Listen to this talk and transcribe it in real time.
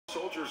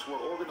Soldiers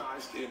were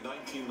organized in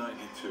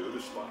 1992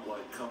 to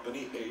spotlight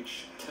Company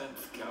H,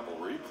 10th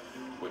Cavalry,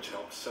 which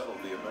helped settle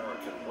the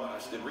American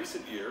West. In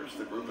recent years,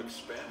 the group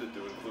expanded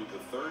to include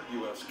the 3rd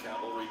U.S.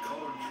 Cavalry,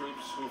 colored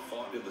troops who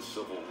fought in the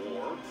Civil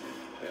War,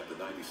 and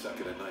the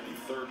 92nd and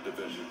 93rd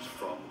Divisions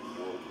from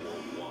World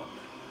War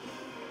I.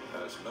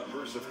 As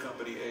members of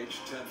Company H,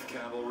 10th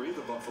Cavalry,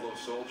 the Buffalo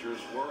Soldiers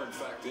were in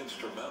fact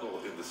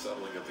instrumental in the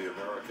settling of the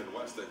American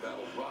West. They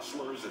battled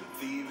rustlers and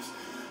thieves,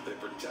 they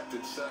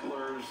protected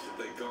settlers,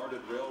 they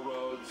guarded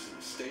railroads,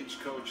 and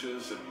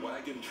stagecoaches, and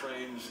wagon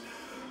trains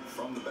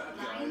from the bad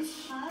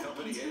guys.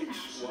 Company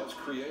H was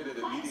created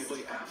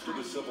immediately after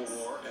the Civil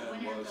War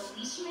and was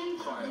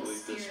quietly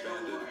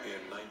disbanded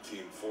in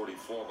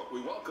 1944. But we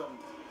welcome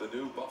the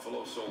new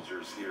Buffalo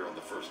Soldiers here on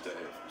the first day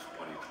of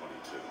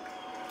 2022.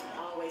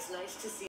 Always nice to see